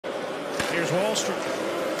Here's Wallstrom.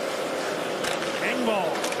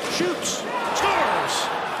 Engvall shoots, scores!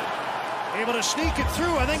 Able to sneak it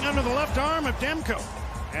through, I think, under the left arm of Demko.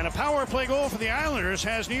 And a power play goal for the Islanders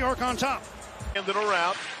has New York on top. Handed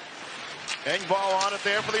around. Engvall on it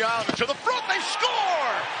there for the Islanders. To the front, they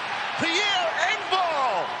score! Pierre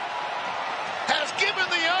Engvall has given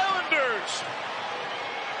the Islanders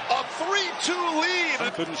a 3-2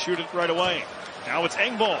 lead. Couldn't shoot it right away. Now it's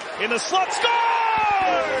Engvall in the slot,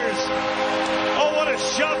 scores! Oh, what a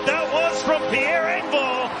shot that was from Pierre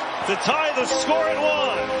Engvall to tie the score at 1.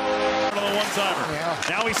 On the one-timer. Yeah.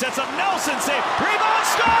 Now he sets up Nelson, save, rebound,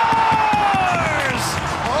 scores!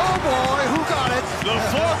 Oh boy, who got it? The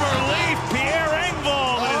former Leaf, Pierre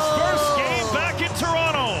Engvall, in his first game back in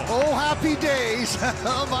Toronto. Oh, happy days.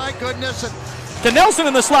 Oh my goodness. To Nelson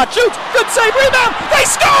in the slot, shoots, good save, rebound, they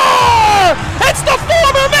score! It's the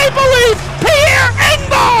former Maple Leaf, Pierre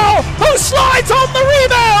Engvall, who slides home the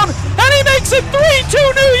rebound, and he makes it 3-2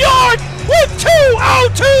 New York with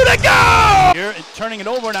 2:02 to go! Here, turning it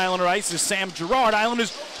over on Islander ice is Sam Girard.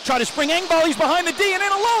 Islanders try to spring Engvall, he's behind the D and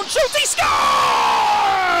in alone, shoots, he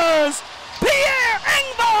scores! Pierre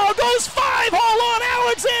Engvall goes 5-hole on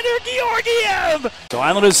Alexander Georgiev! So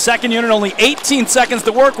Islanders' second unit, only 18 seconds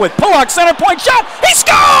to work with. Pulock, center point shot, he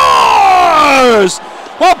scores!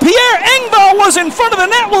 Well, Pierre Engvall was in front of the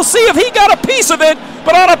net. We'll see if he got a piece of it,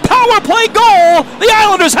 but on a power play goal, the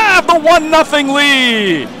Islanders have the 1-0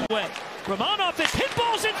 lead. Romanov, the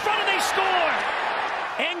pinball's in front and they score!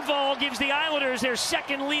 Engvall gives the Islanders their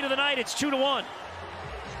second lead of the night. It's 2-1.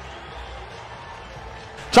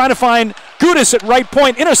 Trying to find Gudis at right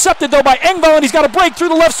point, intercepted though by Engvall, and he's got a break through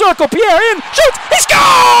the left circle. Pierre in, shoots, he scores!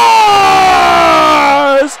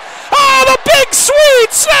 Oh, the big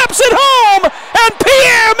sweet snaps it home, and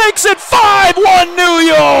Pierre makes it 5-1 New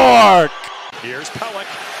York! Here's Pellick,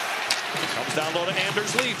 comes down low to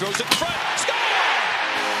Anders Lee, throws it in front, score!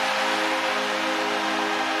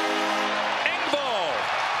 Engvall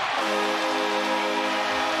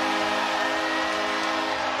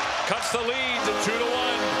cuts the lead to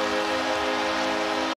 2-1.